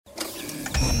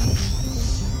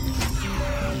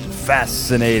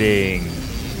fascinating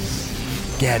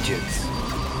gadgets,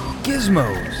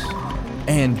 gizmos,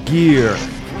 and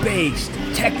gear-based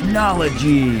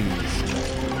technologies.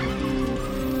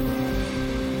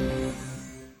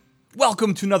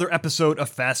 Welcome to another episode of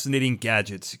Fascinating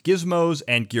Gadgets, Gizmos,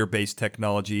 and Gear-Based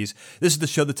Technologies. This is the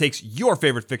show that takes your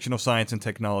favorite fictional science and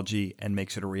technology and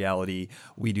makes it a reality.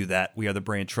 We do that. We are the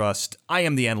Brain Trust. I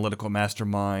am the analytical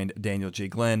mastermind, Daniel J.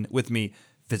 Glenn. With me,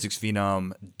 physics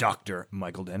phenom, Dr.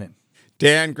 Michael Dennin.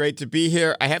 Dan, great to be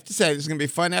here. I have to say, this is going to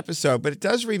be a fun episode, but it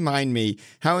does remind me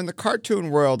how in the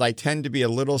cartoon world I tend to be a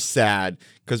little sad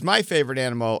because my favorite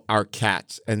animal are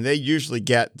cats, and they usually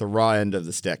get the raw end of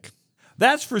the stick.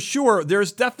 That's for sure.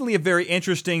 There's definitely a very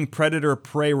interesting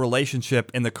predator-prey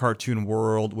relationship in the cartoon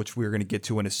world, which we're going to get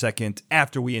to in a second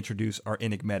after we introduce our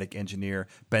enigmatic engineer,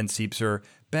 Ben Siepser.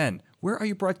 Ben, where are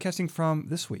you broadcasting from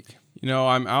this week? You know,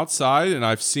 I'm outside and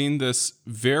I've seen this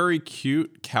very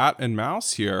cute cat and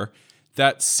mouse here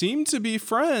that seem to be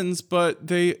friends, but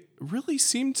they really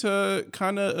seem to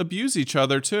kind of abuse each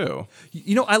other too.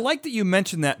 You know, I like that you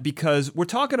mentioned that because we're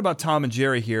talking about Tom and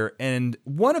Jerry here, and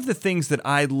one of the things that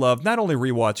I love, not only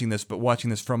rewatching this, but watching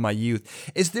this from my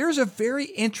youth, is there's a very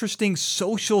interesting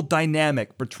social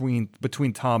dynamic between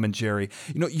Tom and Jerry.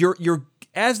 You know, you're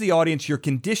as the audience, you're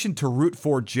conditioned to root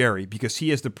for Jerry because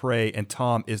he is the prey and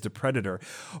Tom is the predator.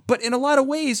 But in a lot of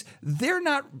ways,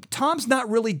 Tom's not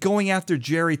really going after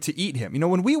Jerry to eat him. You know,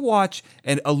 when we watch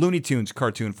a Looney Tunes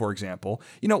cartoon, for example,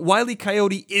 you know, Wile E.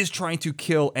 Coyote is trying to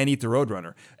kill and eat the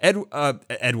Roadrunner.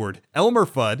 Edward Elmer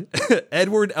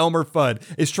Fudd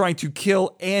is trying to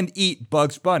kill and eat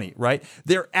Bugs Bunny, right?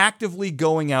 They're actively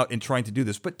going out and trying to do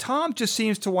this. But Tom just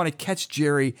seems to want to catch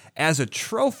Jerry as a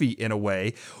trophy in a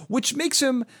way, which makes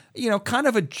him, you know, kind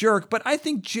of a jerk, but I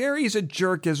think Jerry's a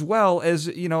jerk as well, as,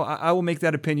 you know, I will make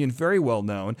that opinion very well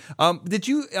known. Did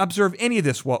you observe any of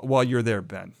this while you're there,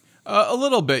 Ben? A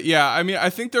little bit, yeah. I mean,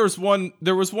 I think there was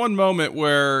one moment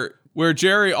where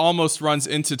Jerry almost runs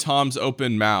into Tom's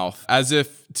open mouth as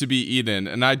if to be eaten,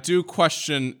 and I do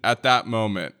question at that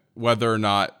moment whether or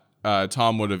not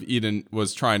Tom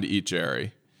was trying to eat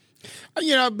Jerry.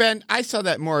 You know, Ben, I saw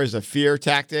that more as a fear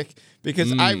tactic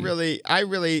because I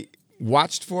really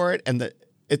watched for it, and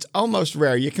it's almost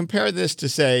rare. You compare this to,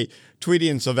 say, Tweety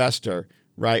and Sylvester,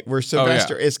 right, where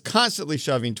Sylvester is constantly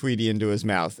shoving Tweety into his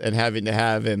mouth and having to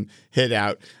have him hit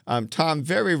out. Tom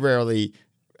very rarely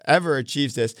ever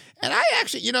achieves this. And I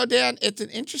actually, you know, Dan, it's an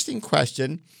interesting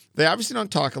question. They obviously don't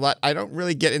talk a lot. I don't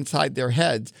really get inside their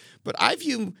heads, but I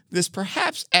view this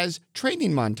perhaps as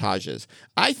training montages.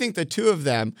 I think the two of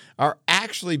them are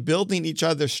actually building each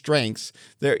other's strengths.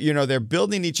 They're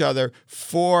building each other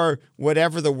for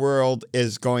whatever the world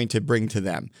is going to bring to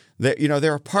them.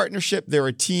 They're a partnership, they're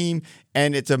a team,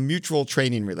 and it's a mutual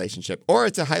training relationship, or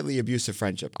it's a highly abusive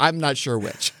friendship. I'm not sure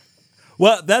which.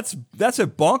 Well, that's a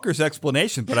bonkers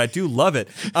explanation, but I do love it.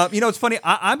 You know, it's funny.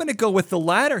 I'm going to go with the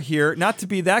latter here, not to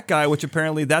be that guy, which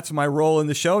apparently that's my role in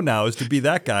the show now, is to be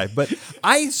that guy. But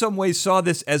I, in some ways, saw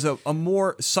this as a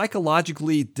more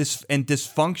psychologically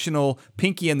dysfunctional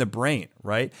Pinky and the Brain,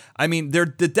 right? I mean,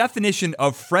 they're the definition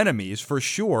of frenemies for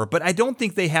sure, but I don't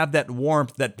think they have that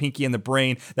warmth that Pinky and the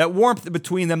Brain, that warmth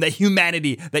between them, that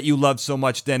humanity that you love so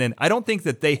much, Denon. I don't think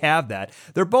that they have that.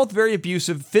 They're both very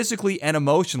abusive physically and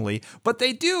emotionally, but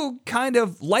they do kind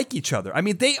of like each other. I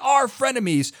mean, they are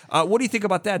frenemies. What do you think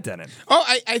about that, Denon? Oh,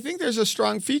 I think there's a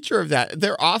strong feature of that.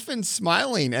 They're often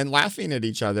smiling and laughing at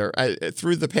each other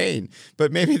through the pain,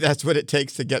 but maybe that's what it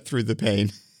takes to get through the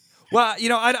pain. Well, you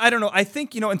know, I don't know. I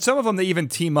think, you know, and some of them, they even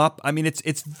team up. I mean,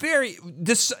 it's very,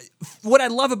 what I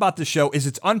love about the show is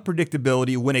its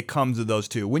unpredictability when it comes to those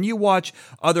two. When you watch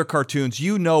other cartoons,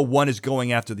 you know one is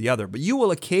going after the other, but you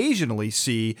will occasionally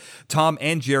see Tom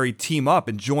and Jerry team up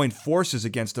and join forces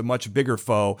against a much bigger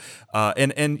foe.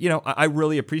 And you know, I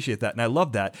really appreciate that, and I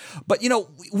love that. But, you know,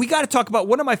 we got to talk about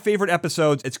one of my favorite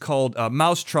episodes. It's called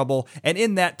Mouse Trouble, and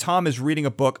in that, Tom is reading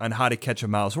a book on how to catch a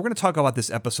mouse. We're going to talk about this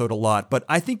episode a lot, but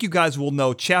I think you guys will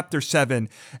know Chapter 7,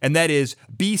 and that is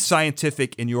be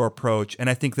scientific in your approach. And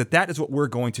I think that is what we're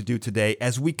going to do today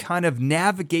as we kind of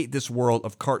navigate this world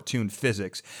of cartoon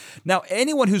physics. Now,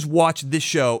 anyone who's watched this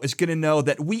show is going to know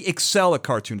that we excel at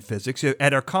cartoon physics.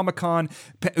 At our Comic-Con,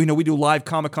 you know, we do live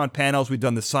Comic-Con panels. We've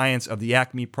done the science of the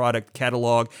Acme product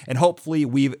catalog, and hopefully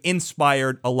we've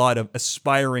inspired a lot of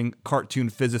aspiring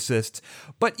cartoon physicists.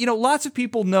 But, you know, lots of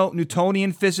people know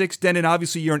Newtonian physics. Denon,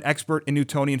 obviously you're an expert in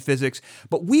Newtonian physics,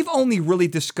 but we've only really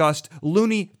discussed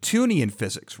Looney Tunean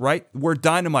physics, right? Where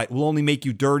dynamite will only make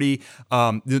you dirty.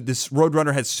 This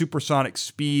Roadrunner has supersonic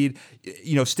speed.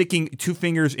 Sticking 2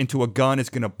 fingers into a gun is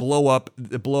going to blow up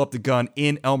the gun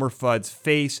in Elmer Fudd's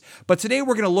face. But today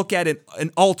we're going to look at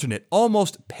an alternate,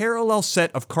 almost parallel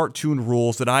set of cartoon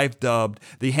rules that I've dubbed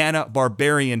the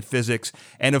Hanna-Barbarian physics.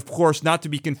 And of course, not to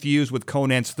be confused with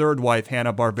Conan's third wife,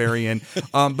 Hanna-Barbarian.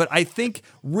 But I think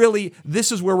really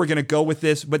this is where we're going to go with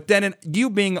this. But then you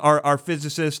being our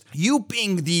physicist, you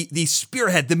being the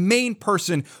spearhead, the main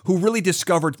person who really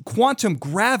discovered quantum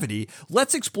gravity,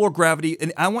 let's explore gravity.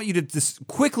 And I want you to just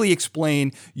quickly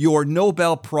explain your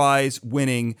Nobel Prize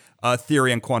winning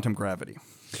theory on quantum gravity.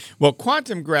 Well,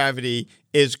 quantum gravity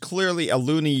is clearly a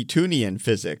Looney Tunean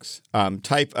physics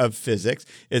type of physics.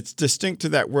 It's distinct to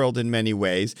that world in many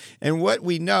ways. And what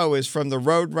we know is from the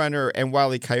Roadrunner and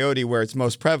Wile E. Coyote, where it's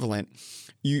most prevalent,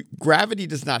 gravity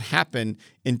does not happen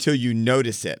until you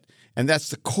notice it. And that's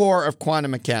the core of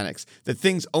quantum mechanics, that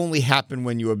things only happen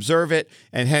when you observe it,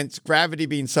 and hence gravity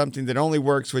being something that only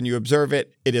works when you observe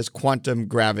it, it is quantum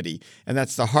gravity. And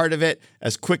that's the heart of it,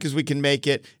 as quick as we can make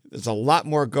it. There's a lot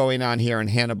more going on here in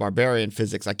Hanna-Barbarian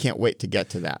physics. I can't wait to get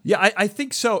to that. Yeah, I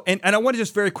think so. And I want to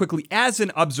just very quickly, as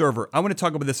an observer, I want to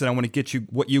talk about this and I want to get you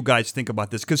what you guys think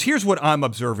about this. Because here's what I'm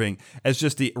observing as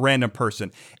just the random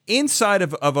person. Inside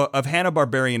of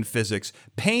Hanna-Barbarian physics,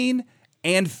 pain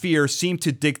and fear seem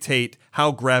to dictate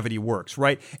how gravity works,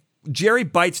 right? Jerry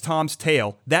bites Tom's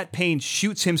tail. That pain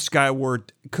shoots him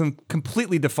skyward,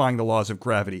 completely defying the laws of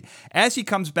gravity. As he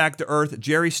comes back to Earth,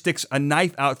 Jerry sticks a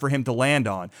knife out for him to land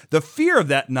on. The fear of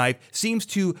that knife seems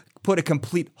to put a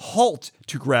complete halt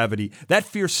to gravity. That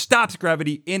fear stops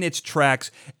gravity in its tracks.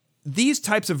 These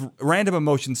types of random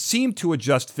emotions seem to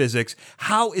adjust physics.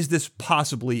 How is this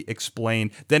possibly explained?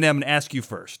 Then I'm going to ask you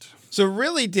first. So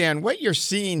really, Dan, what you're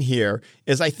seeing here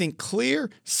is, I think, clear,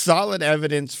 solid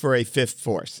evidence for a fifth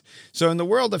force. So in the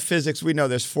world of physics, we know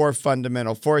there's 4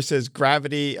 fundamental forces: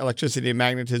 gravity, electricity, and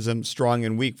magnetism, strong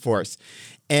and weak force.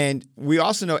 And we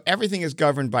also know everything is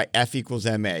governed by F equals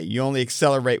ma. You only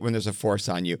accelerate when there's a force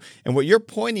on you. And what you're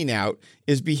pointing out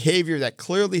is behavior that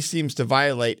clearly seems to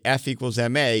violate F equals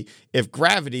ma if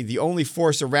gravity, the only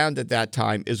force around at that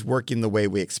time, is working the way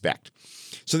we expect.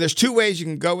 So there's 2 ways you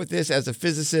can go with this as a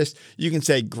physicist. You can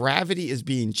say gravity is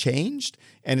being changed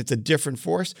and it's a different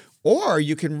force, or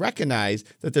you can recognize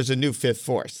that there's a new fifth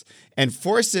force. And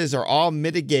forces are all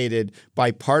mitigated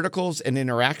by particles and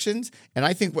interactions. And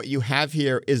I think what you have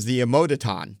here is the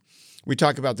emoticon. We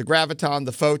talk about the graviton,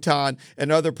 the photon,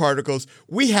 and other particles.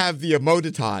 We have the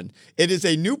emoticon. It is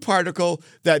a new particle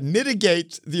that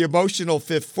mitigates the emotional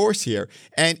fifth force here.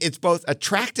 And it's both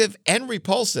attractive and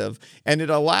repulsive, and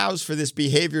it allows for this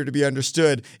behavior to be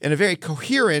understood in a very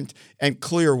coherent and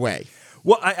clear way.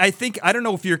 Well, I think, I don't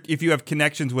know if you have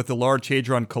connections with the Large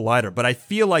Hadron Collider, but I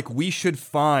feel like we should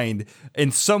find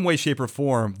in some way, shape, or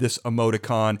form this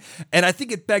emoticon. And I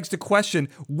think it begs the question,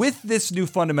 with this new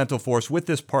fundamental force, with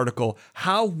this particle,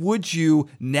 how would you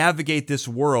navigate this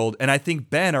world? And I think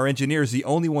Ben, our engineer, is the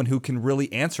only one who can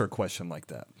really answer a question like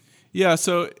that. Yeah,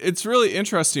 so it's really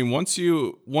interesting.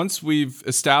 Once we've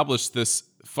established this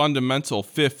fundamental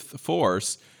fifth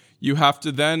force, you have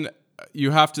to then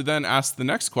ask the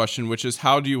next question, which is,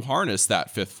 how do you harness that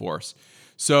fifth force?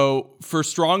 So for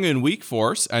strong and weak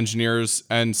force, engineers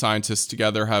and scientists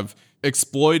together have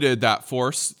exploited that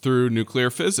force through nuclear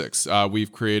physics.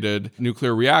 We've created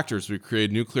nuclear reactors. We've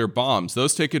created nuclear bombs.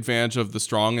 Those take advantage of the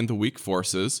strong and the weak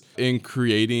forces in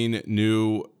creating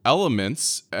new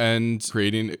elements and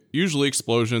creating usually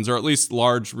explosions or at least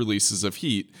large releases of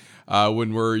heat.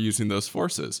 When we're using those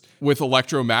forces. With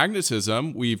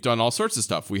electromagnetism, we've done all sorts of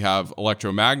stuff. We have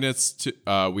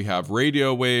electromagnets, we have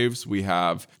radio waves, we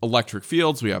have electric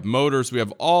fields, we have motors, we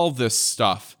have all this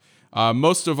stuff.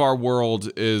 Most of our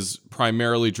world is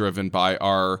primarily driven by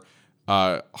our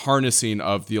harnessing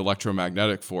of the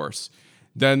electromagnetic force.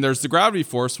 Then there's the gravity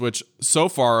force, which so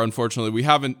far, unfortunately, we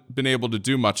haven't been able to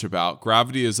do much about.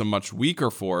 Gravity is a much weaker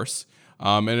force,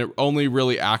 and it only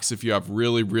really acts if you have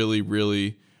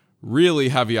really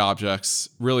heavy objects,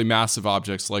 really massive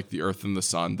objects like the Earth and the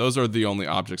Sun. Those are the only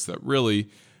objects that really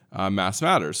mass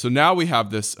matters. So now we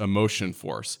have this emotion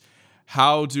force.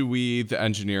 How do we, the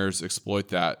engineers, exploit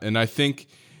that? And I think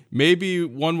maybe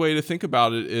one way to think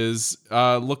about it is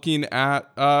looking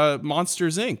at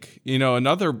Monsters, Inc.,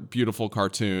 another beautiful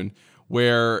cartoon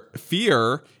where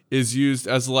fear is used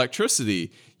as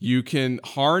electricity. You can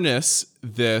harness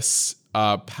this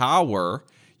power,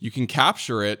 you can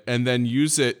capture it and then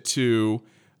use it to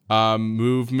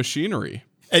move machinery.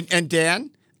 And Dan,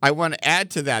 I want to add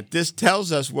to that. This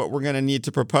tells us what we're going to need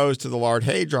to propose to the Large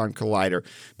Hadron Collider,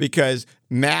 because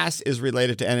mass is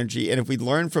related to energy. And if we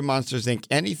learn from Monsters, Inc.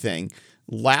 anything,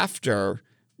 laughter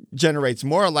generates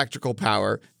more electrical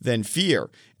power than fear.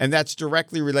 And that's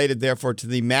directly related, therefore, to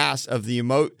the mass of the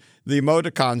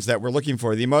emoticons that we're looking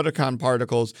for. The emoticon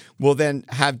particles will then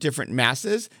have different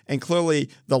masses, and clearly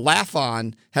the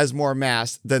laugh-on has more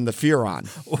mass than the fear-on.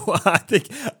 Well, I think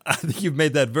you've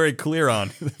made that very clear on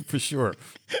for sure.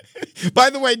 By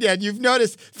the way, Dan, you've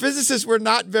noticed physicists were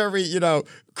not very,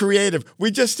 creative.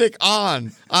 We just stick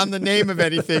on the name of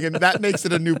anything, and that makes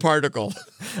it a new particle.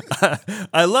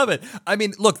 I love it. I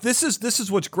mean, look, this is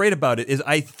what's great about it is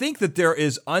I think that there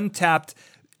is untapped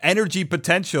energy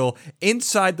potential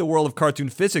inside the world of cartoon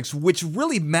physics, which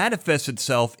really manifests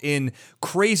itself in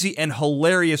crazy and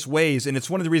hilarious ways. And it's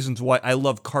one of the reasons why I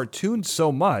love cartoons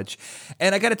so much.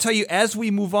 And I got to tell you, as we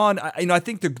move on, I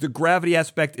think the gravity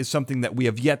aspect is something that we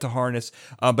have yet to harness,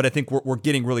 but I think we're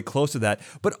getting really close to that.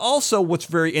 But also what's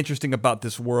very interesting about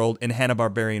this world in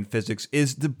Hanna-Barberian physics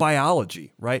is the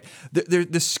biology, right?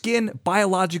 The skin,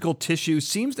 biological tissue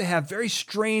seems to have very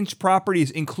strange properties,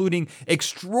 including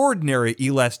extraordinary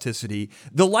elasticity,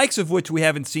 the likes of which we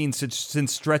haven't seen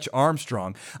since Stretch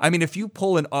Armstrong. I mean, if you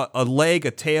pull a leg,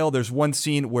 a tail, there's one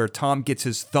scene where Tom gets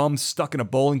his thumb stuck in a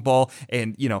bowling ball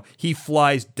and, he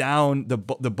flies down the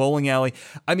bowling alley.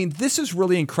 I mean, this is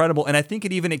really incredible. And I think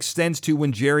it even extends to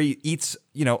when Jerry eats,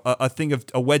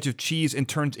 a wedge of cheese and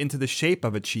turns into the shape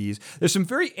of a cheese. There's some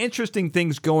very interesting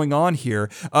things going on here.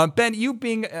 Ben, you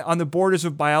being on the borders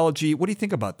of biology, what do you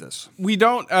think about this? We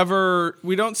don't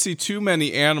see too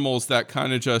many animals that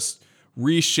kind of just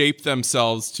reshape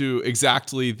themselves to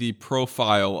exactly the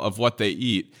profile of what they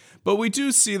eat. But we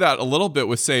do see that a little bit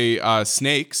with, say,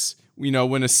 snakes.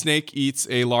 When a snake eats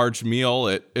a large meal,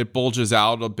 it bulges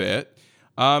out a bit.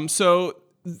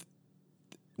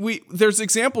 There's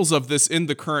examples of this in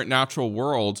the current natural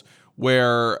world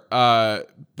where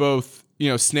both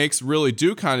snakes really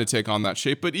do kind of take on that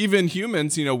shape, but even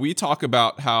humans, we talk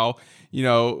about how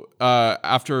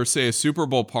after, say, a Super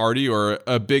Bowl party or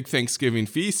a big Thanksgiving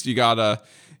feast, you gotta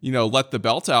let the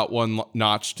belt out one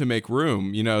notch to make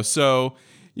room. So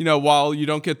while you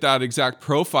don't get that exact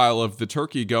profile of the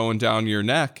turkey going down your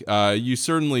neck, you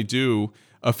certainly do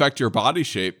affect your body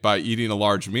shape by eating a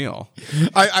large meal.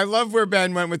 I love where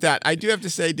Ben went with that. I do have to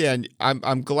say, Dan,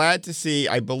 I'm glad to see,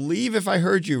 I believe if I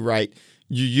heard you right,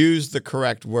 you used the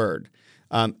correct word.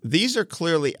 These are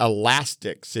clearly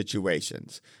elastic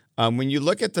situations. When you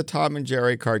look at the Tom and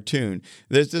Jerry cartoon,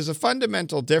 there's a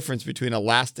fundamental difference between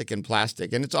elastic and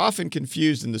plastic, and it's often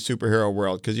confused in the superhero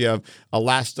world because you have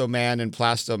Elastoman and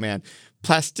Plastoman.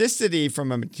 Plasticity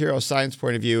from a material science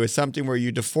point of view is something where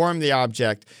you deform the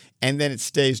object and then it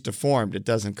stays deformed. It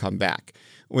doesn't come back.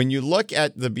 When you look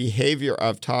at the behavior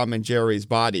of Tom and Jerry's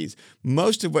bodies,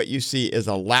 most of what you see is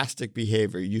elastic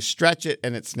behavior. You stretch it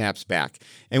and it snaps back.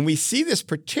 And we see this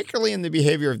particularly in the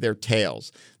behavior of their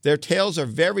tails. Their tails are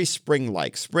very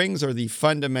spring-like. Springs are the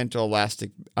fundamental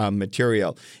elastic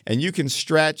material, and you can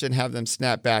stretch and have them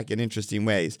snap back in interesting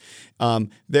ways.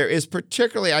 There is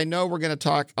particularly, I know we're going to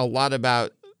talk a lot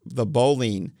about the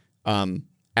bowling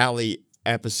alley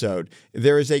episode.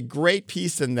 There is a great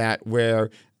piece in that where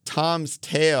Tom's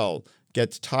tail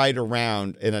gets tied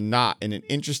around in a knot in an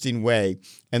interesting way.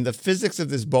 And the physics of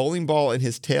this bowling ball and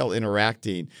his tail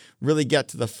interacting really get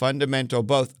to the fundamental,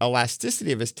 both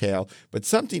elasticity of his tail, but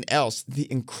something else,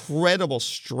 the incredible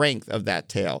strength of that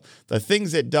tail. The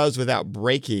things it does without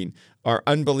breaking are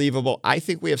unbelievable. I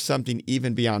think we have something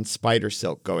even beyond spider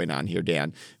silk going on here,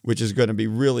 Dan, which is going to be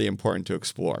really important to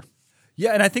explore.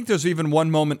 Yeah, and I think there's even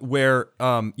one moment where,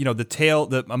 a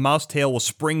mouse tail will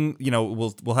spring,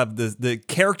 will have the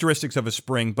characteristics of a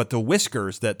spring, but the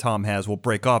whiskers that Tom has will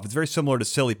break off. It's very similar to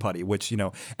Silly Putty, which,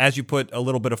 as you put a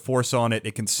little bit of force on it,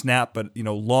 it can snap, but,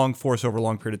 long force over a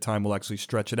long period of time will actually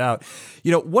stretch it out.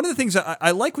 One of the things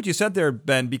I like what you said there,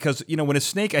 Ben, because, when a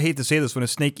snake, I hate to say this, when a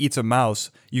snake eats a mouse,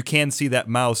 you can see that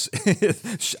mouse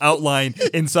outline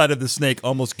inside of the snake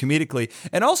almost comedically.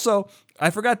 And also,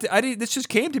 this just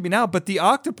came to me now, but the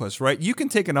octopus, right? You can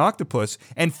take an octopus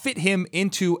and fit him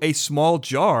into a small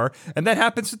jar, and that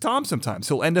happens to Tom sometimes.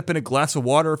 He'll end up in a glass of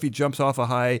water if he jumps off a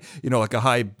high, like a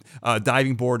high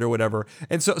diving board or whatever.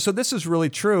 And so this is really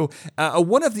true.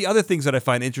 One of the other things that I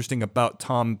find interesting about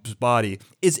Tom's body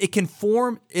is it can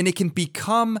form and it can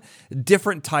become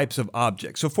different types of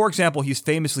objects. So, for example, he's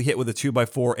famously hit with a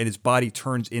 2x4 and his body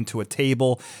turns into a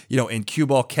table. In Cue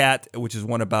Ball Cat, which is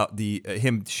one about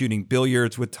him shooting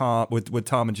billiards with Tom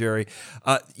and Jerry.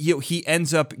 He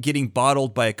ends up getting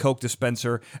bottled by a Coke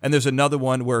dispenser, and there's another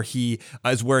one where he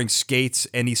is wearing skates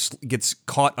and he gets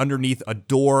caught underneath a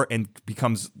door and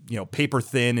becomes paper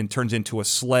thin and turns into a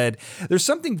sled. There's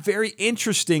something very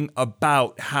interesting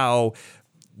about how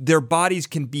their bodies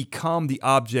can become the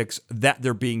objects that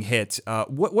they're being hit.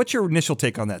 What's your initial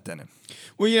take on that, Denon?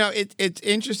 Well, it's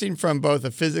interesting from both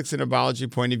a physics and a biology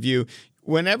point of view.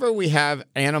 Whenever we have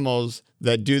animals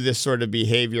that do this sort of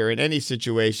behavior in any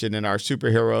situation in our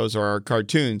superheroes or our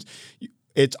cartoons,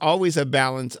 it's always a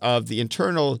balance of the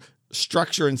internal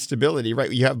structure and stability,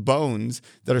 right? You have bones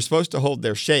that are supposed to hold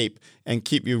their shape and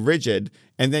keep you rigid,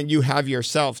 and then you have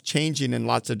yourself changing in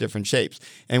lots of different shapes.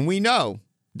 And we know,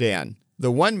 Dan,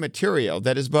 the one material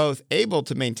that is both able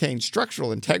to maintain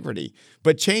structural integrity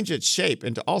but change its shape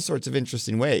into all sorts of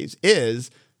interesting ways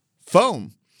is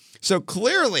foam. So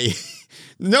clearly,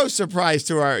 no surprise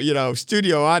to our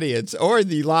studio audience or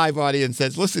the live audience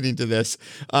that's listening to this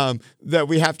that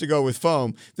we have to go with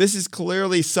foam. This is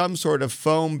clearly some sort of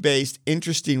foam-based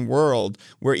interesting world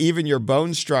where even your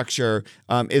bone structure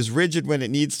is rigid when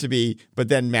it needs to be, but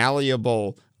then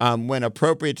malleable when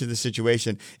appropriate to the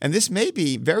situation. And this may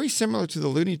be very similar to the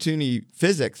Looney Tunes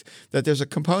physics, that there's a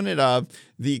component of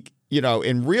the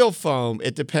in real foam,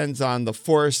 it depends on the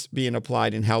force being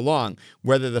applied and how long,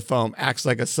 whether the foam acts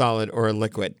like a solid or a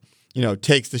liquid,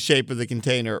 takes the shape of the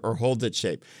container or holds its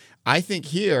shape. I think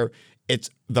here it's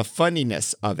the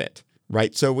funniness of it,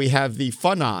 right? So we have the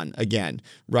fun-on again,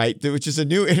 right? Which is a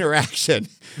new interaction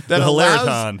that the allows...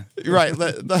 Hilariton. Right,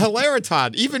 the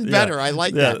Hilariton, even better. I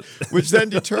like that, which then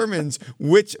determines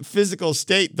which physical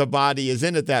state the body is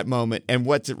in at that moment and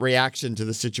what its reaction to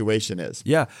the situation is.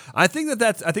 Yeah, I think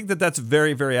that's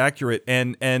very, very accurate.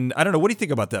 And I don't know, what do you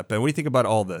think about that, Ben? What do you think about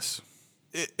all this?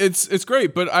 It's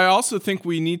great, but I also think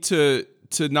we need to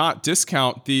not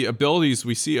discount the abilities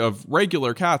we see of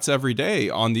regular cats every day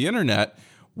on the internet,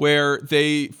 where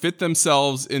they fit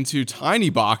themselves into tiny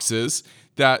boxes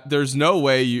that there's no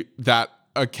way that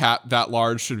a cat that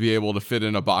large should be able to fit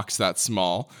in a box that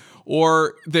small.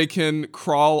 Or they can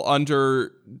crawl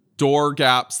under door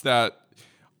gaps that,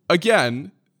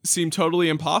 again, seem totally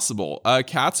impossible.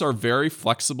 Cats are very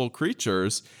flexible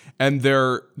creatures, and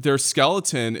their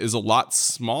skeleton is a lot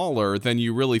smaller than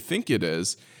you really think it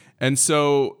is. And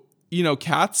so,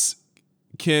 cats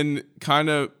can kind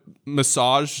of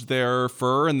massage their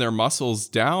fur and their muscles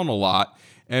down a lot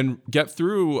and get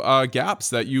through gaps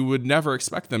that you would never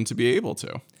expect them to be able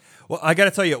to. Well, I got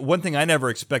to tell you, one thing I never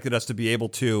expected us to be able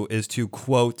to is to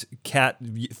quote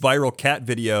viral cat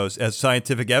videos as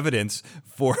scientific evidence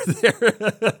for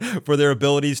their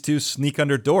abilities to sneak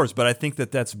under doors. But I think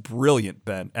that's brilliant,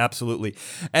 Ben. Absolutely.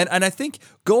 And I think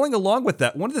going along with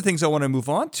that, one of the things I want to move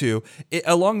on to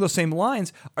along those same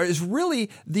lines is really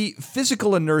the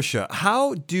physical inertia.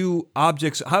 How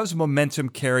is momentum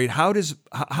carried? How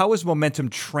is momentum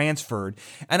transferred?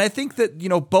 And I think that,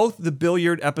 both the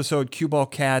billiard episode, Cue Ball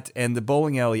Cat, and the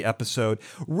bowling alley episode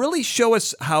really show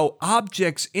us how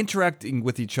objects interacting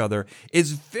with each other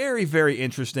is very, very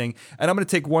interesting. And I'm going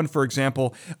to take one, for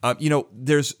example.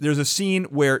 There's a scene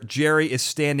where Jerry is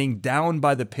standing down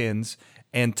by the pins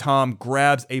and Tom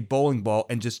grabs a bowling ball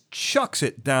and just chucks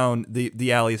it down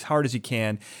the alley as hard as he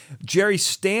can. Jerry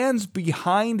stands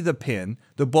behind the pin.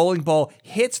 The bowling ball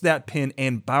hits that pin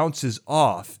and bounces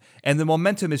off. And the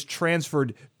momentum is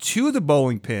transferred to the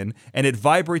bowling pin, and it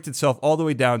vibrates itself all the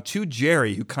way down to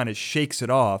Jerry, who kind of shakes it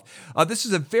off. This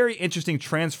is a very interesting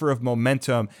transfer of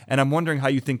momentum, and I'm wondering how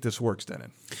you think this works,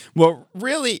 Denon. Well,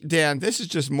 really, Dan, this is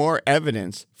just more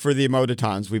evidence for the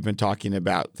emotitons we've been talking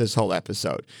about this whole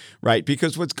episode, right?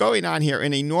 Because what's going on here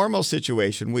in a normal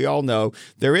situation, we all know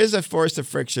there is a force of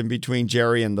friction between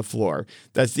Jerry and the floor.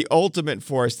 That's the ultimate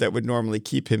force that would normally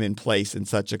keep him in place in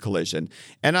such a collision.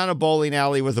 And on a bowling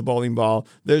alley with a bowling ball,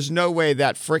 there's no way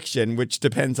that friction, which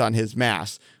depends on his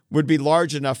mass, would be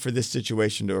large enough for this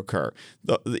situation to occur.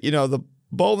 The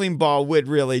bowling ball would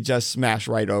really just smash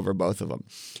right over both of them.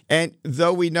 And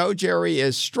though we know Jerry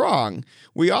is strong,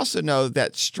 we also know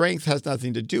that strength has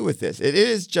nothing to do with this. It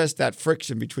is just that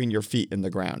friction between your feet and the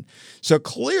ground. So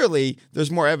clearly, there's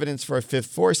more evidence for a fifth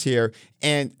force here,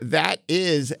 and that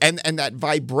is, and that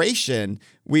vibration,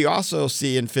 we also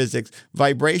see in physics,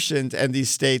 vibrations and these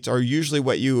states are usually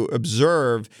what you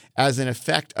observe as an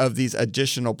effect of these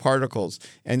additional particles.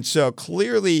 And so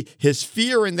clearly, his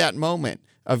fear in that moment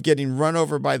of getting run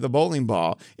over by the bowling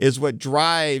ball is what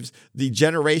drives the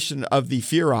generation of the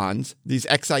ferrons, these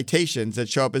excitations that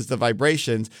show up as the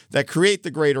vibrations that create the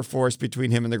greater force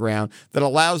between him and the ground that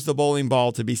allows the bowling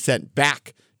ball to be sent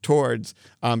back towards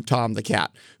Tom the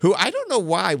cat, who I don't know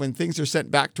why when things are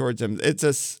sent back towards him,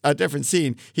 it's a different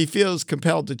scene. He feels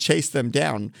compelled to chase them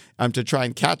down to try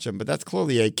and catch them, but that's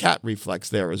clearly a cat reflex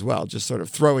there as well, just sort of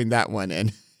throwing that one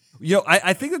in.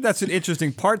 I think that that's an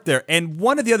interesting part there. And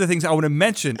one of the other things I want to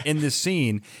mention in this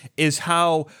scene is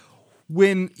how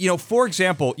when, for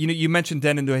example, you mentioned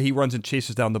Denon, he runs and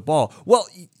chases down the ball. Well,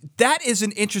 that is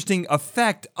an interesting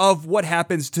effect of what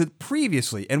happens to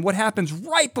previously. And what happens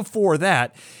right before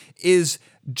that is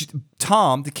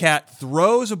Tom, the cat,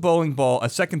 throws a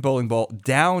second bowling ball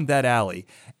down that alley.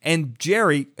 And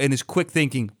Jerry, in his quick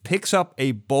thinking, picks up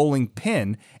a bowling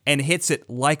pin and hits it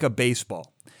like a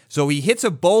baseball. So he hits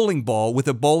a bowling ball with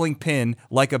a bowling pin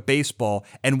like a baseball,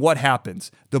 and what happens?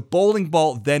 The bowling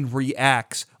ball then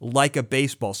reacts like a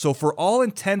baseball. So for all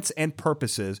intents and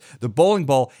purposes, the bowling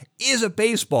ball is a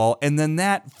baseball, and then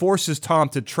that forces Tom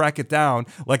to track it down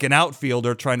like an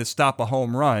outfielder trying to stop a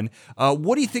home run.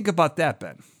 What do you think about that,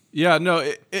 Ben? Yeah,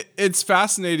 no, it's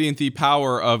fascinating, the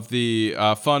power of the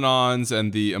fun-ons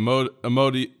and the emotions.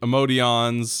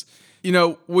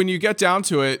 When you get down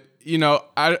to it,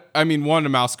 I mean, a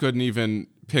mouse couldn't even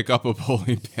pick up a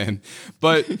bowling pin,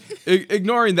 but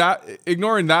ignoring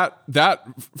that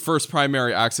first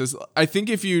primary axis, I think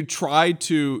if you tried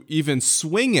to even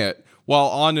swing it while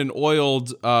on an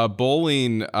oiled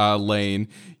bowling lane,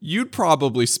 you'd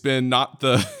probably spin not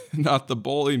the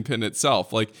bowling pin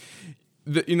itself. Like,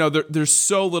 there's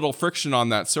so little friction on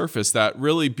that surface that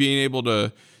really being able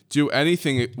to do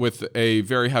anything with a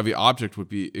very heavy object would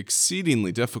be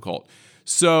exceedingly difficult.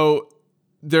 So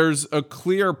there's a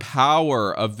clear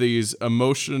power of these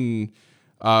emotion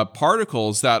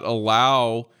particles that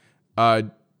allow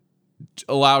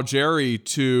Jerry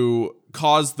to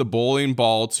cause the bowling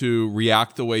ball to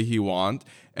react the way he wants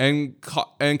and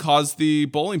cause the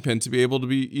bowling pin to be able to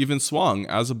be even swung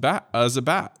as a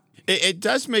bat. It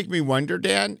does make me wonder,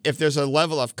 Dan, if there's a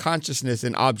level of consciousness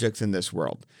in objects in this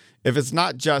world. If it's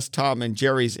not just Tom and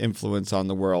Jerry's influence on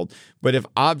the world, but if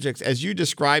objects, as you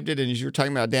described it, and as you were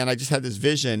talking about, Dan, I just had this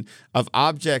vision of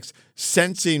objects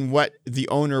sensing what the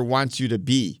owner wants you to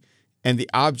be, and the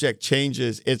object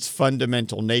changes its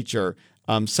fundamental nature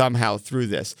somehow through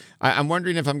this. I'm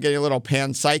wondering if I'm getting a little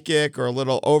panpsychic or a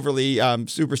little overly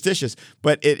superstitious,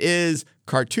 but it is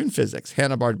cartoon physics,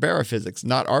 Hanna-Barbera physics,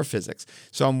 not our physics.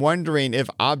 So I'm wondering if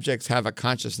objects have a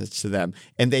consciousness to them,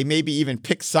 and they maybe even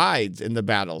pick sides in the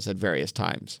battles at various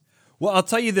times. Well, I'll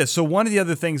tell you this. So one of the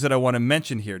other things that I want to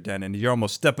mention here, Den, and you're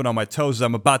almost stepping on my toes,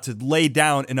 I'm about to lay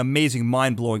down an amazing,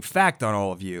 mind-blowing fact on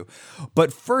all of you.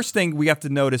 But first thing we have to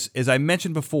notice is I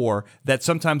mentioned before that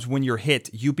sometimes when you're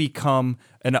hit, you become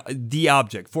the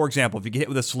object. For example, if you get hit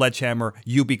with a sledgehammer,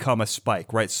 you become a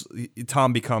spike, right?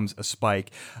 Tom becomes a spike.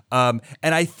 And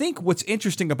I think what's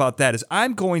interesting about that is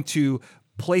I'm going to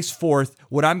place forth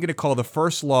what I'm going to call the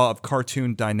first law of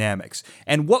cartoon dynamics.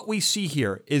 And what we see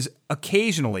here is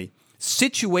occasionally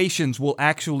situations will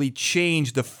actually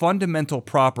change the fundamental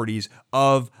properties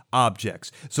of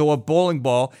objects. So a bowling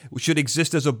ball should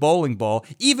exist as a bowling ball,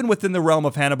 even within the realm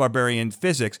of Hanna-Barberian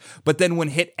physics, but then when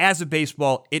hit as a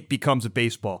baseball, it becomes a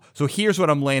baseball. So here's what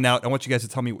I'm laying out. I want you guys to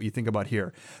tell me what you think about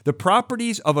here. The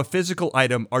properties of a physical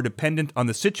item are dependent on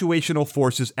the situational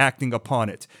forces acting upon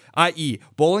it, i.e.,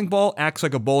 bowling ball acts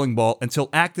like a bowling ball until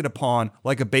acted upon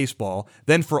like a baseball.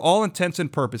 Then for all intents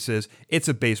and purposes, it's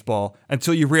a baseball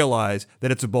until you realize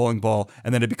that it's a bowling ball,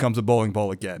 and then it becomes a bowling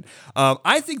ball again.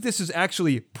 I think this is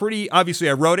actually pretty, obviously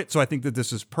I wrote it, so I think that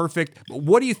this is perfect. But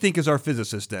what do you think as our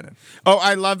physicist, Denon? Oh,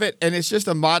 I love it. And it's just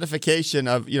a modification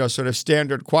of, sort of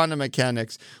standard quantum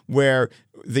mechanics where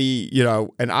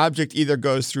an object either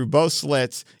goes through both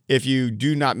slits if you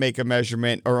do not make a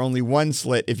measurement, or only one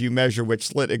slit if you measure which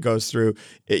slit it goes through.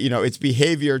 Its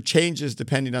behavior changes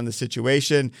depending on the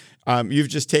situation. You've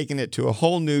just taken it to a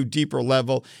whole new, deeper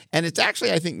level. And it's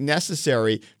actually, I think,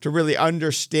 necessary to really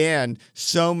understand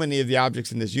so many of the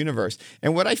objects in this universe.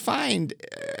 And what I find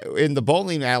in the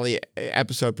bowling alley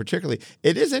episode particularly,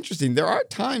 it is interesting. There are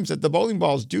times that the bowling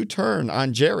balls do turn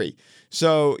on Jerry.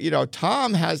 So,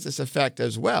 Tom has this effect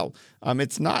as well.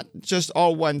 It's not just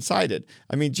all one-sided.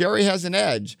 I mean, Jerry has an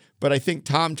edge, but I think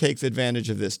Tom takes advantage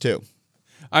of this too.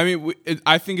 I mean,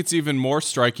 I think it's even more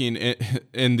striking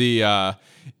in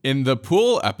the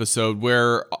pool episode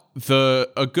where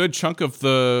a good chunk of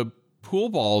the pool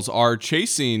balls are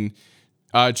chasing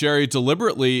Jerry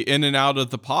deliberately in and out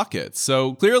of the pocket.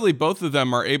 So clearly, both of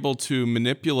them are able to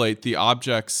manipulate the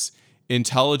object's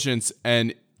intelligence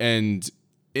and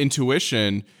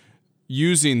intuition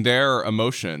using their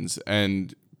emotions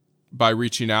and by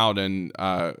reaching out and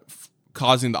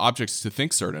causing the objects to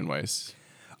think certain ways.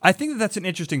 I think that that's an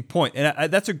interesting point,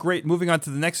 and that's a great. Moving on to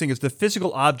the next thing is the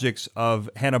physical objects of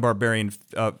Hanna-Barbarian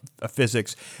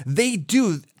physics.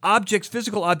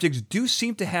 Physical objects do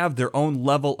seem to have their own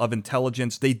level of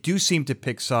intelligence. They do seem to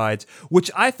pick sides, which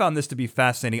I found this to be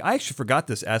fascinating. I actually forgot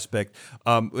this aspect.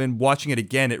 And watching it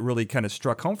again, it really kind of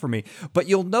struck home for me. But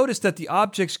you'll notice that the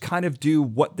objects kind of do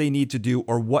what they need to do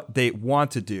or what they want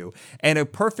to do. And a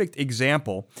perfect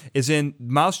example is in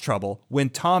Mouse Trouble when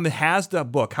Tom has the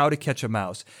book, How to Catch a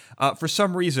Mouse. For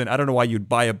some reason, I don't know why you'd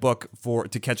buy a book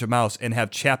to catch a mouse and have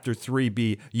chapter 3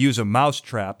 be use a mouse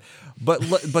trap,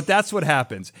 but that's what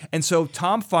happens. And so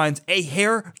Tom finds a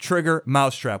hair trigger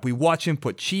mousetrap. We watch him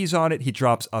put cheese on it. He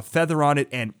drops a feather on it,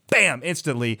 and bam!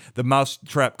 Instantly, the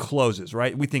mousetrap closes.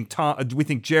 Right? We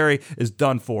think Jerry is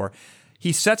done for.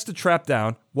 He sets the trap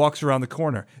down, walks around the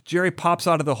corner. Jerry pops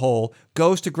out of the hole,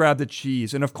 goes to grab the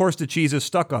cheese, and of course the cheese is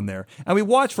stuck on there. And we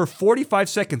watch for 45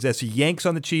 seconds as he yanks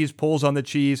on the cheese, pulls on the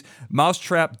cheese.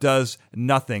 Mousetrap does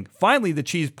nothing. Finally, the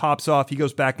cheese pops off. He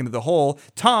goes back into the hole.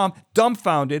 Tom,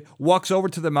 dumbfounded, walks over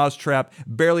to the mousetrap,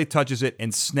 barely touches it,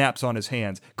 and snaps on his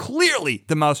hands. Clearly,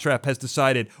 the mousetrap has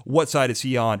decided what side is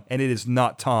he on, and it is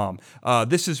not Tom.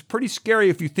 This is pretty scary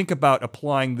if you think about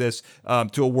applying this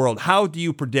to a world. How do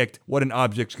you predict what an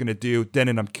object's going to do?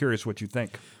 Denon, I'm curious what you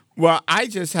think. Well, I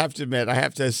just have to admit, I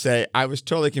have to say, I was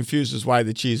totally confused as why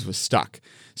the cheese was stuck.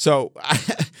 So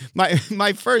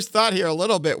my first thought here a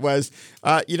little bit was,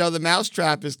 the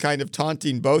mousetrap is kind of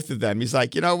taunting both of them. He's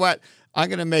like, you know what? I'm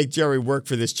going to make Jerry work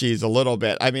for this cheese a little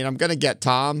bit. I mean, I'm going to get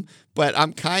Tom, but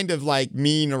I'm kind of like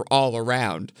mean or all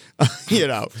around,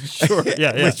 Sure,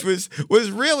 yeah. Which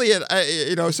was really,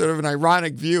 sort of an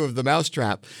ironic view of the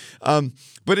mousetrap.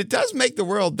 But it does make the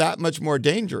world that much more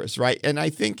dangerous, right? And I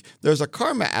think there's a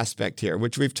karma aspect here,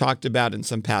 which we've talked about in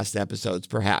some past episodes,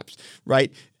 perhaps,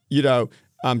 right?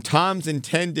 Tom's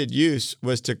intended use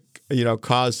was to,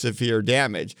 cause severe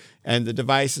damage. And the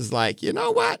device is like, you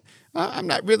know what? I'm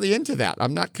not really into that.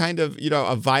 I'm not kind of,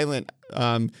 a violent,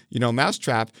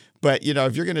 mousetrap. But,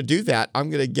 if you're going to do that,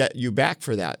 I'm going to get you back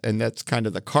for that. And that's kind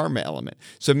of the karma element.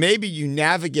 So maybe you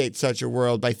navigate such a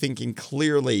world by thinking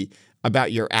clearly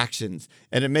about your actions.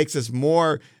 And it makes us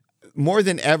more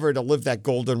than ever to live that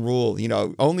golden rule,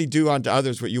 only do unto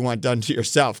others what you want done to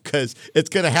yourself, because it's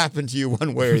going to happen to you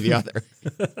one way or the other.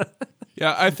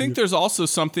 Yeah, I think there's also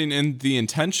something in the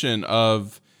intention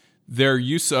of their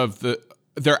use of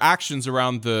their actions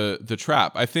around the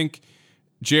trap. I think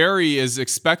Jerry is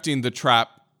expecting the trap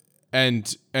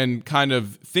and kind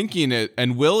of thinking it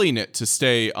and willing it to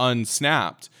stay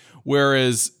unsnapped,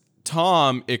 whereas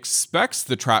Tom expects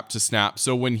the trap to snap,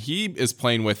 so when he is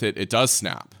playing with it, it does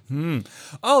snap.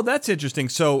 Oh, that's interesting.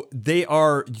 So they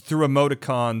are through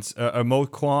emoticons,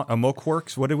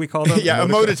 emoquirks. What did we call them? Yeah,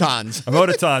 emotitons.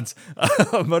 Emotitons.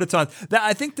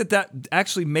 I think that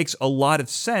actually makes a lot of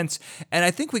sense, and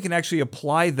I think we can actually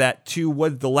apply that to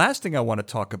what the last thing I want to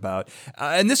talk about.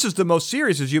 And this is the most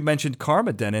serious, as you mentioned,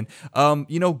 karma, Denon.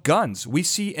 Guns. We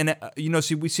see,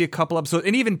 we see a couple episodes,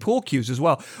 and even pool cues as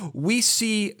well. We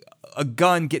see a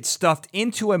gun get stuffed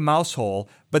into a mouse hole,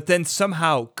 but then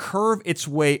somehow curve its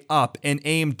way up and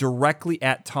aim directly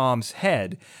at Tom's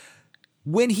head.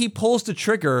 When he pulls the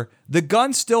trigger, the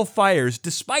gun still fires,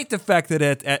 despite the fact that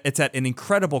it's at an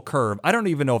incredible curve. I don't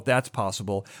even know if that's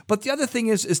possible. But the other thing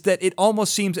is that it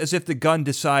almost seems as if the gun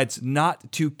decides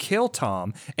not to kill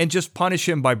Tom and just punish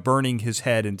him by burning his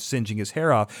head and singeing his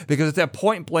hair off, because it's at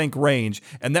point-blank range,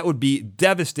 and that would be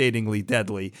devastatingly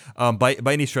deadly by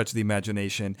any stretch of the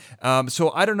imagination.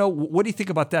 So I don't know. What do you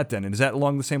think about that, then? And is that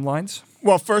along the same lines?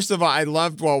 Well, first of all, I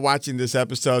loved while watching this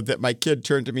episode that my kid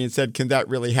turned to me and said, "Can that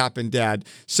really happen, Dad?"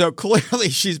 So clearly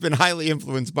she's been highly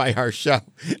influenced by our show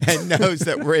and knows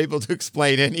that we're able to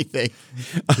explain anything.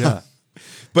 Yeah.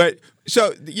 But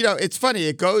so, it's funny.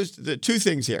 It goes to the two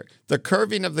things here. The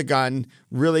curving of the gun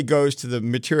really goes to the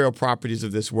material properties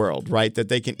of this world, right? That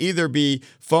they can either be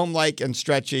foam-like and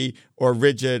stretchy or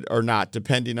rigid or not,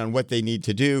 depending on what they need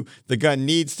to do. The gun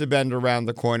needs to bend around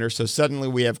the corner, so suddenly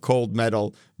we have cold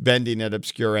metal bending at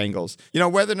obscure angles.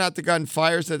 Whether or not the gun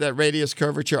fires at that radius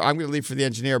curvature, I'm going to leave for the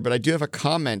engineer, but I do have a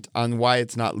comment on why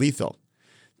it's not lethal.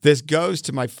 This goes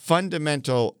to my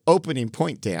fundamental opening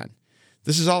point, Dan.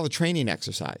 This is all a training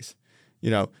exercise.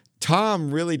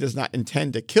 Tom really does not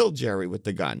intend to kill Jerry with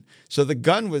the gun. So the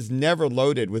gun was never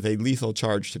loaded with a lethal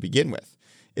charge to begin with.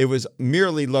 It was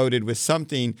merely loaded with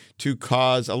something to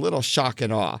cause a little shock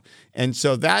and awe. And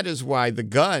so that is why the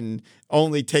gun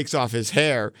only takes off his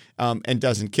hair and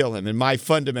doesn't kill him. In my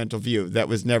fundamental view, that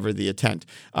was never the intent.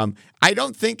 I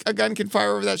don't think a gun can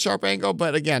fire over that sharp angle,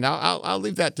 but again, I'll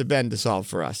leave that to Ben to solve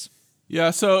for us.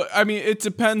 Yeah, so I mean, it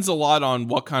depends a lot on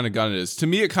what kind of gun it is. To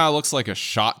me, it kind of looks like a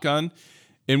shotgun,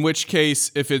 in which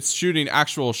case, if it's shooting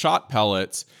actual shot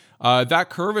pellets, that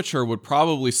curvature would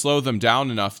probably slow them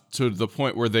down enough to the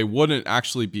point where they wouldn't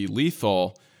actually be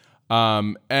lethal.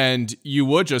 And you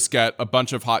would just get a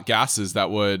bunch of hot gases that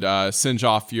would singe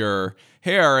off your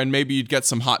hair, and maybe you'd get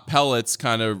some hot pellets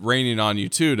kind of raining on you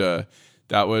too,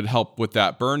 that would help with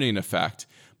that burning effect.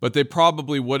 But they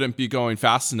probably wouldn't be going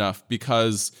fast enough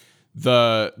because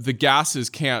the gases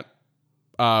can't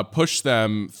push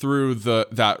them through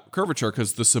that curvature,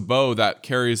 because the sabot that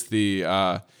carries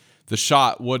the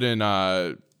shot wouldn't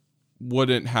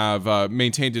have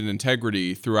maintained an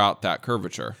integrity throughout that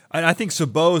curvature. I think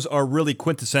sabots are really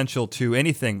quintessential to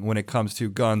anything when it comes to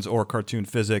guns or cartoon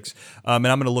physics. And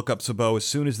I'm going to look up sabot as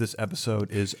soon as this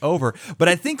episode is over. But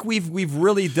I think we've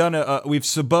really done we've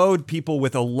saboted people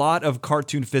with a lot of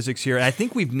cartoon physics here. And I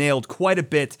think we've nailed quite a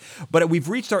bit. But we've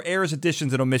reached our errors,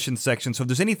 additions, and omissions section. So if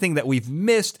there's anything that we've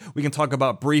missed, we can talk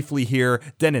about briefly here.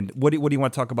 Denon, what do you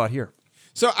want to talk about here?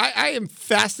 So I am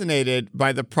fascinated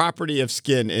by the property of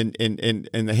skin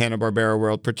in the Hanna-Barbera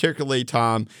world, particularly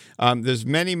Tom. There's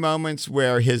many moments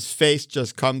where his face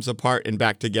just comes apart and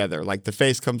back together. Like the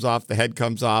face comes off, the head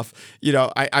comes off.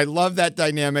 I love that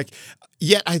dynamic.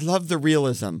 Yet I love the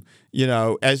realism.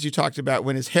 As you talked about,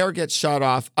 when his hair gets shot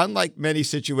off, unlike many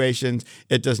situations,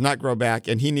 it does not grow back,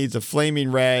 and he needs a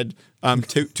flaming red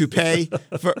toupee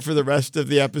for the rest of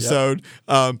the episode.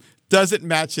 Yep. Doesn't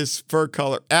match his fur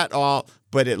color at all,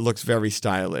 but it looks very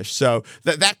stylish. So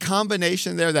that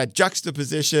combination there, that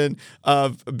juxtaposition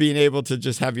of being able to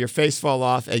just have your face fall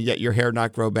off and yet your hair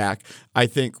not grow back, I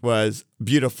think was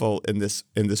beautiful in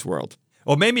this world.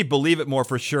 Well, it made me believe it more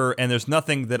for sure, and there's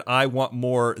nothing that I want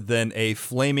more than a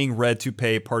flaming red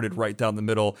toupee parted right down the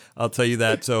middle. I'll tell you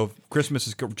that. So Christmas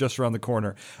is just around the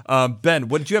corner. Ben,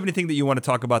 did you have anything that you want to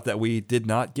talk about that we did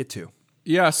not get to?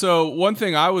 Yeah, so one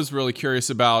thing I was really curious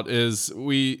about is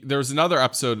there's another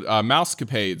episode,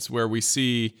 Mousecapades, where we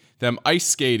see them ice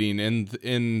skating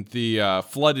in the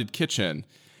flooded kitchen.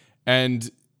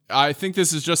 And I think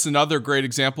this is just another great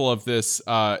example of this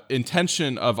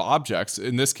intention of objects,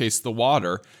 in this case, the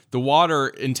water. The water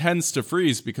intends to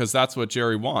freeze because that's what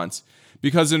Jerry wants.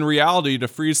 Because in reality, to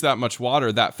freeze that much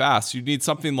water that fast, you need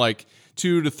something like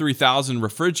 2,000 to 3,000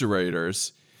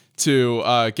 refrigerators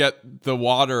to get the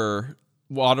water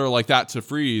like that to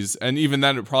freeze, and even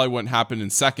then it probably wouldn't happen in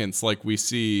seconds like we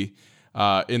see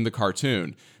in the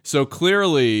cartoon. So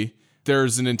clearly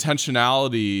there's an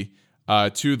intentionality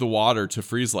to the water to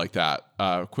freeze like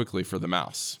that quickly for the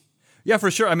mouse. Yeah,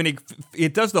 for sure. I mean,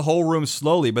 it does the whole room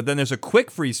slowly, but then there's a quick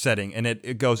freeze setting, and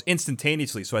it goes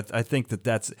instantaneously. So I think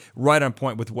that's right on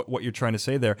point with what you're trying to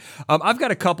say there. I've got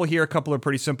a couple here. A couple are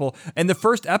pretty simple. In the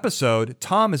first episode,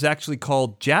 Tom is actually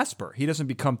called Jasper. He doesn't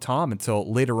become Tom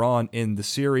until later on in the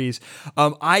series.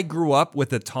 I grew up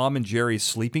with a Tom and Jerry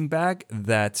sleeping bag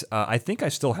that I think I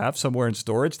still have somewhere in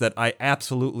storage that I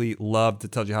absolutely loved, to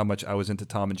tell you how much I was into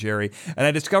Tom and Jerry. And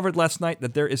I discovered last night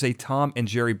that there is a Tom and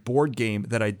Jerry board game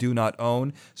that I do not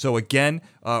own. So again,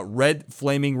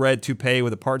 flaming red toupee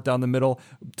with a part down the middle.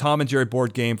 Tom and Jerry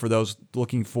board game for those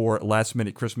looking for last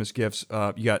minute Christmas gifts.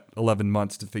 You got 11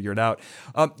 months to figure it out.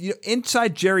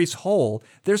 Inside Jerry's hole,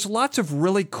 there's lots of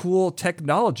really cool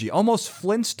technology, almost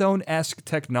Flintstone-esque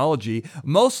technology,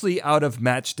 mostly out of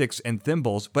matchsticks and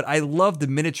thimbles. But I love the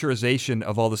miniaturization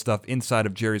of all the stuff inside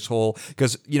of Jerry's hole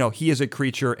because, he is a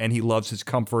creature and he loves his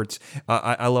comforts.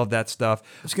 I love that stuff.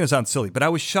 It's going to sound silly, but I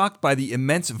was shocked by the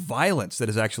immense violence that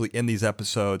is actually in these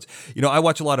episodes. I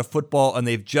watch a lot of football, and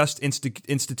they've just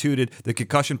instituted the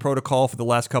concussion protocol for the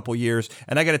last couple years.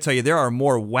 And I got to tell you, there are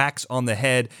more whacks on the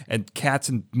head and cats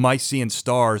and mice seeing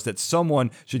stars that someone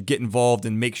should get involved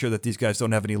and make sure that these guys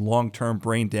don't have any long-term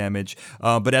brain damage.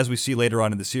 But as we see later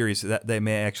on in the series, that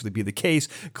may actually be the case.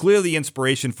 Clearly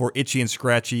inspiration for Itchy and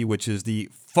Scratchy, which is the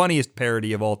funniest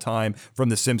parody of all time from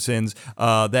The Simpsons.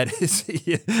 That is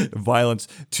violence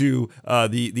to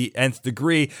the nth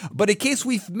degree. But in case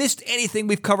we've missed anything,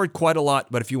 we've covered quite a lot.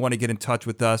 But if you want to get in touch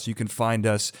with us, you can find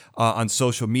us on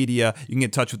social media. You can get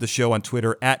in touch with the show on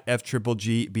Twitter at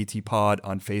FGGBTPod,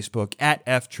 on Facebook at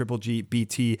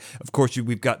FGGBT. Of course,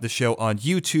 we've got the show on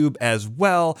YouTube as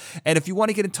well. And if you want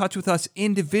to get in touch with us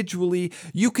individually,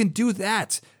 you can do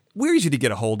that. We're easy to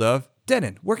get a hold of.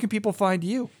 Denon, where can people find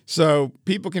you? So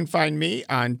people can find me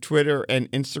on Twitter and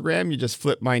Instagram. You just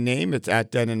flip my name. It's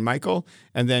at Denon Michael.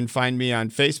 And then find me on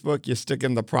Facebook. You stick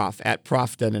in the prof, at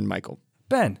Prof Denon Michael.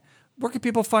 Ben, where can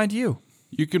people find you?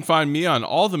 You can find me on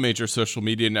all the major social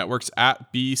media networks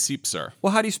at B Siepser.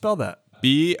 Well, how do you spell that?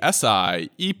 BSIEPSER.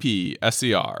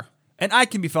 And I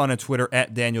can be found on Twitter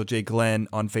at Daniel J. Glenn,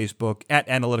 on Facebook at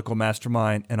Analytical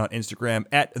Mastermind, and on Instagram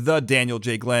at The Daniel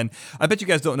J. Glenn. I bet you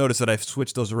guys don't notice that I've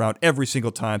switched those around every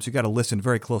single time, so you got to listen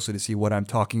very closely to see what I'm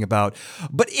talking about.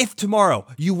 But if tomorrow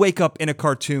you wake up in a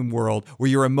cartoon world where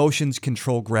your emotions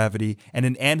control gravity and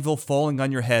an anvil falling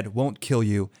on your head won't kill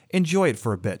you, enjoy it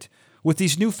for a bit. With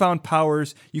these newfound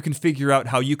powers, you can figure out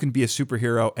how you can be a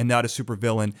superhero and not a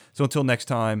supervillain. So until next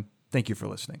time, thank you for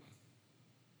listening.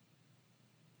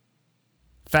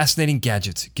 Fascinating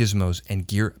Gadgets, Gizmos, and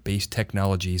Gear-Based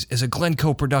Technologies is a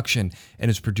Glencoe production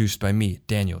and is produced by me,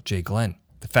 Daniel J. Glenn.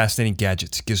 The Fascinating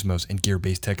Gadgets, Gizmos, and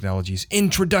Gear-Based Technologies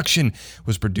introduction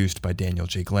was produced by Daniel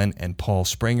J. Glenn and Paul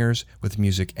Sprangers, with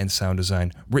music and sound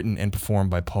design written and performed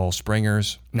by Paul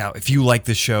Sprangers. Now, if you like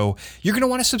this show, you're going to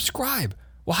want to subscribe.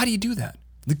 Well, how do you do that?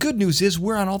 The good news is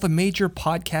we're on all the major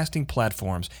podcasting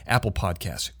platforms: Apple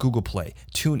Podcasts, Google Play,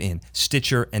 TuneIn,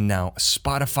 Stitcher, and now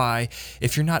Spotify.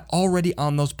 If you're not already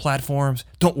on those platforms,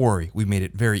 don't worry. We made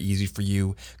it very easy for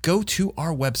you. Go to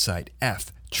our website,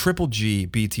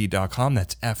 FGGBT.com.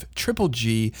 That's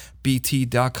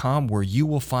FGGBT.com, where you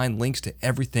will find links to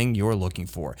everything you're looking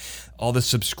for. All the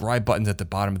subscribe buttons at the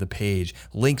bottom of the page.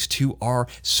 Links to our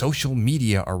social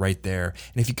media are right there.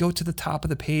 And if you go to the top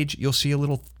of the page, you'll see a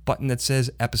little button that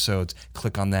says episodes.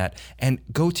 Click on that and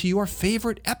go to your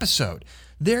favorite episode.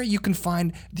 There you can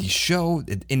find the show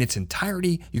in its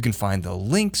entirety. You can find the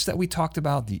links that we talked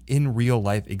about, the in real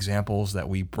life examples that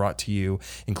we brought to you,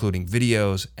 including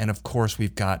videos. And of course,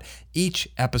 we've got each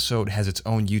episode has its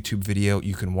own YouTube video.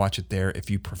 You can watch it there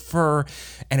if you prefer.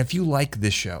 And if you like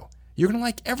this show, you're going to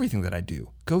like everything that I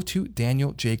do. Go to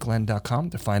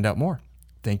danieljglenn.com to find out more.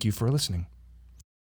 Thank you for listening.